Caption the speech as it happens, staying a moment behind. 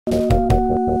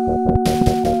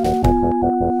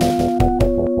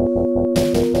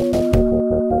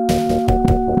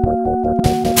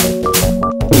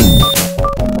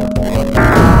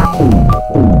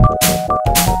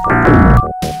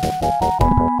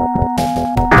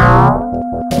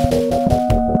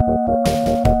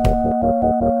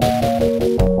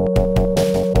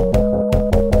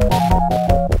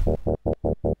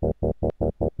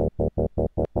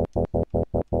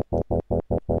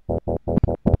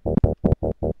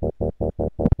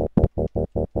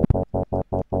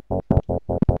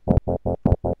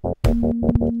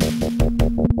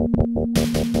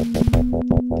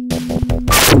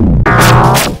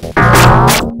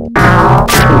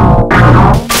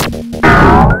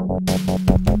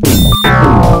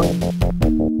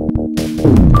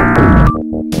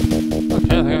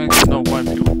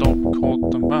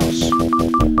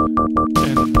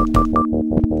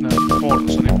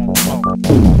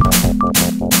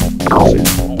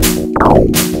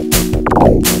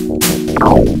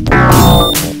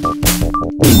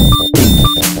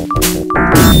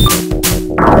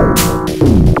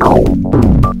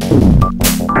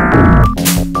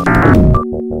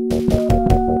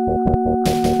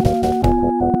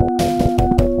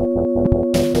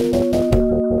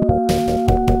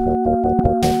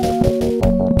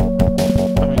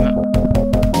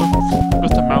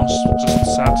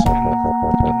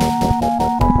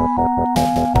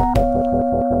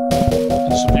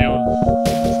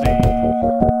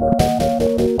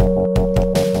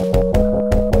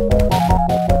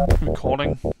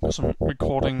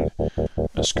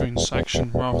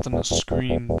action rather than a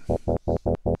screen.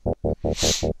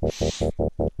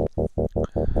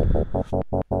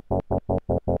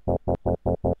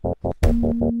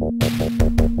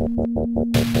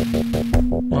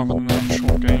 Rather than an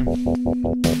actual game.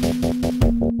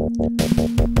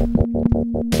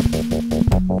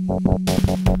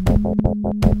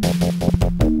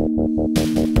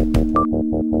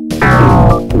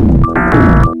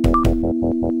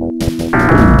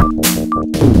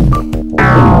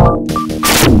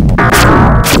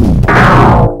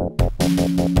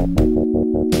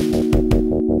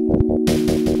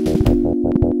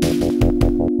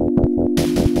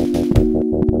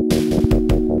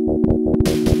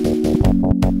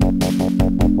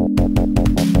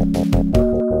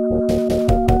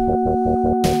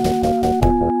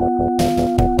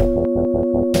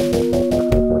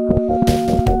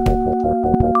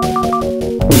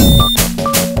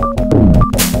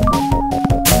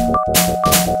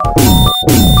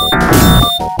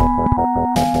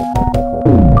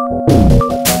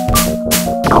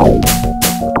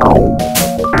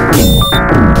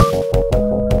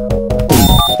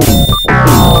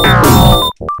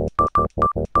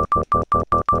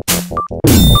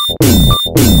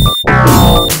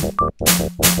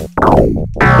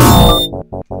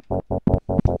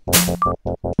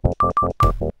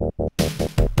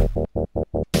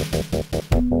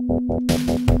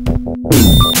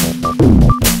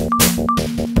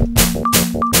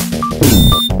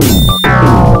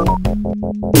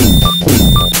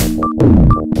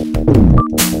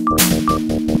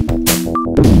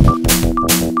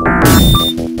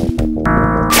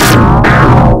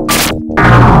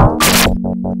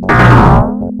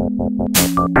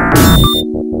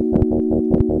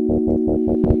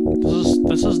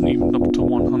 This isn't even up to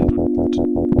 100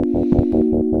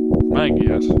 meg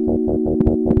yet.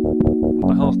 What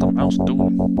the hell is the mouse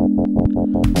doing?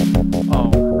 Oh.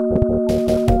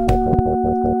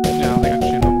 Yeah, I think I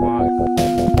actually know why.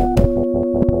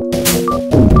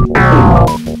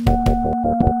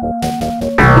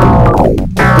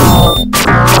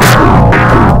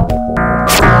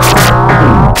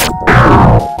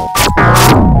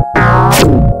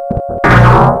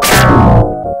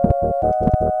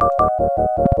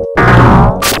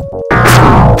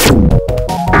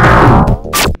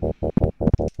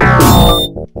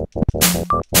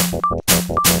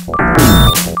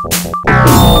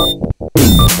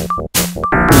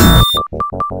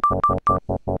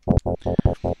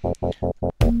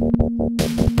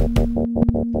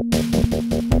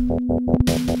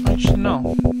 Actually,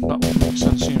 no, that would make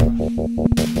sense either.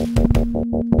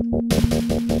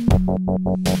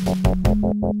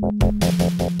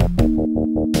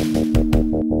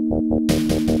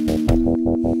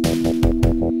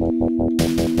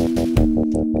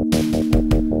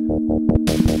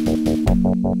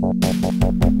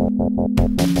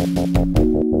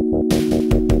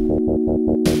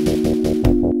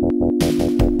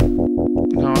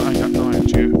 No, I got no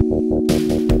idea.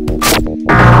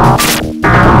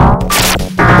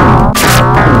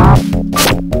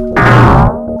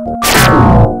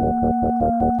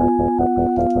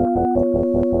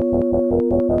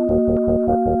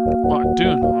 What I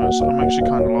do know is I'm actually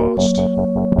kind of lost.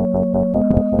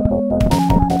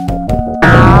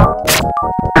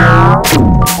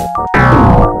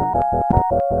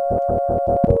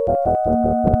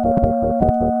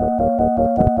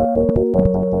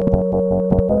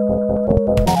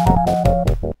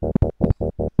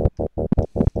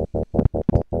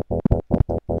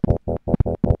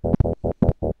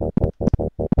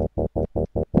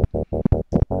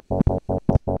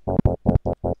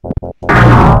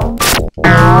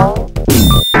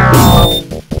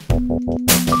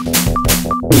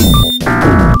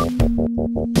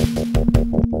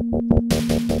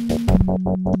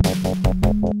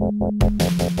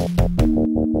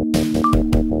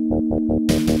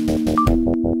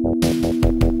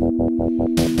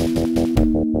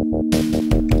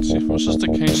 See, if it was just a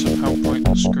case of how bright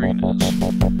the screen is,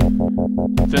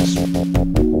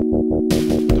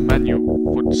 the menu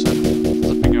would send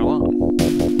the big alarm.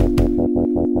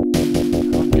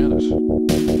 I don't get it.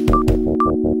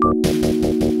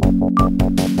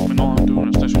 I mean, all I'm doing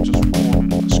is literally just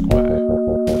recording a square.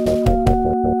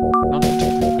 Not a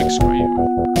particularly big square either.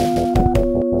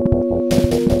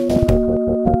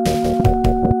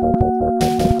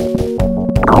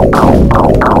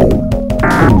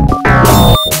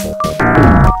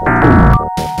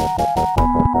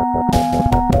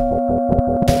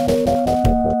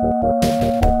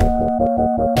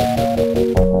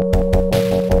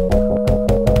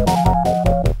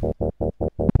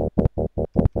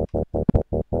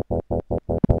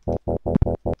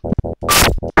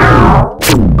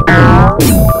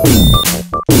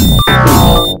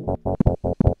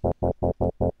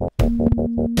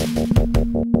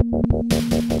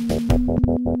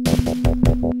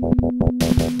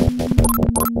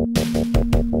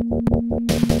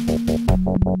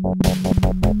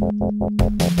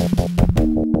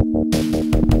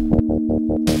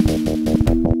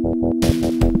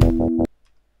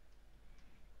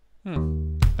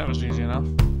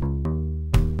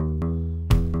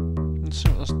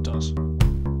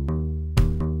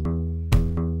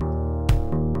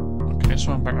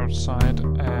 so I'm back outside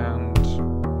and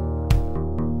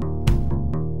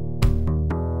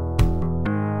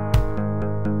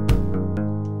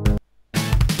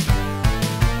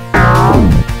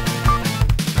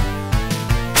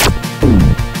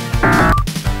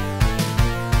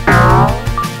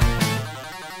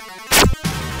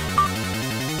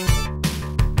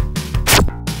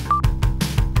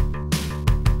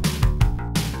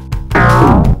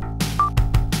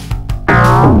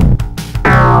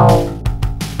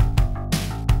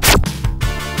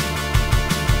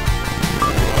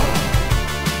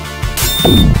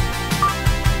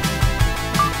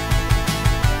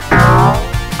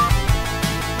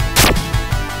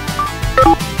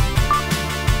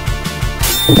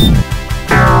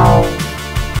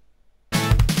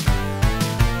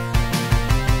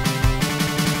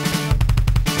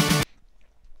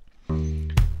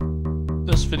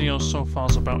this video so far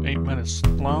is about 8 minutes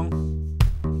long.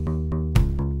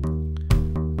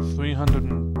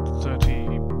 350.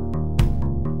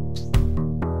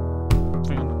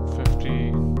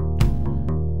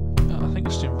 I think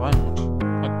it's the environment.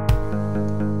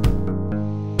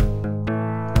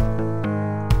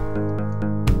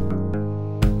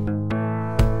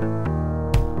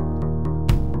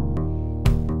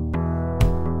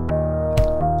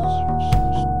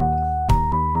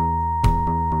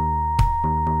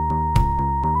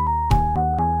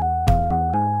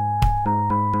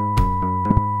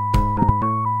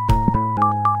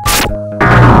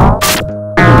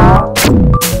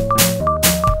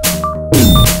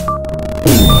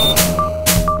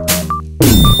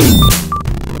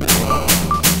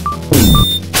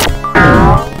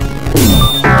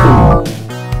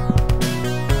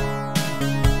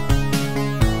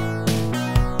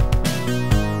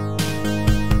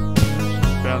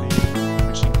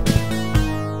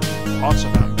 Parts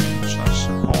of them, which that's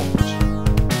important.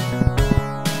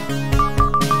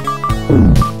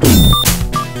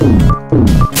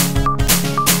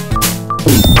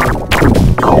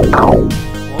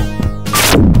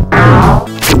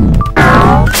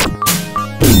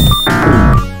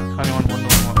 Anyone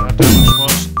wondering what that damage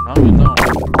was? Now you know.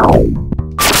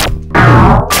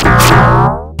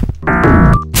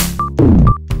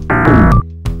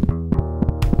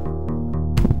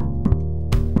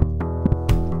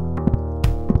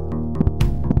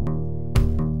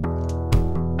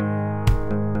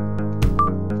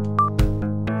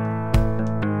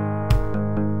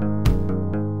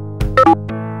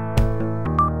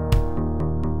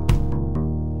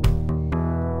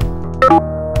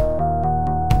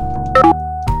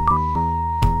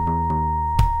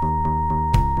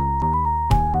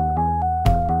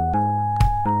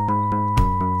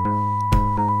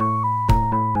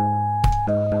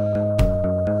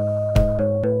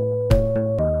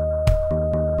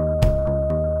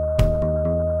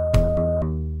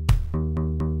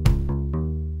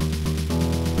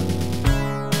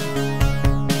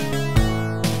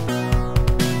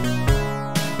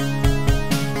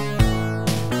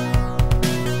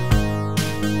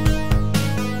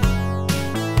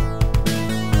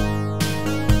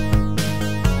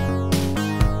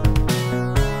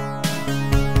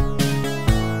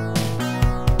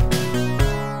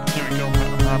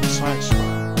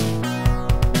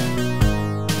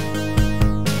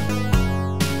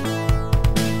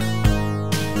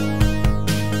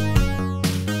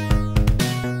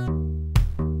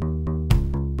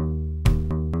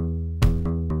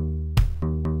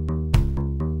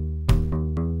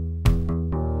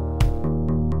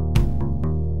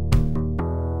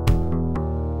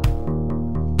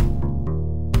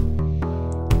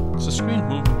 It's the screen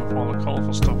moving with all the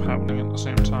colourful stuff happening at the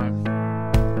same time.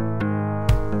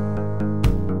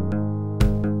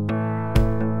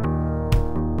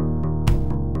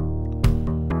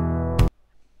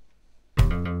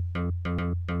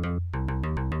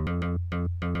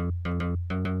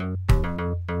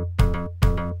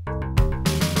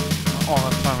 All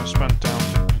that time I spent down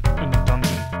in the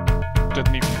dungeon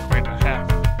didn't even equate to half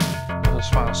of this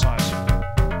file size.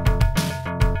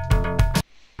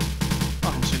 I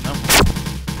haven't seen that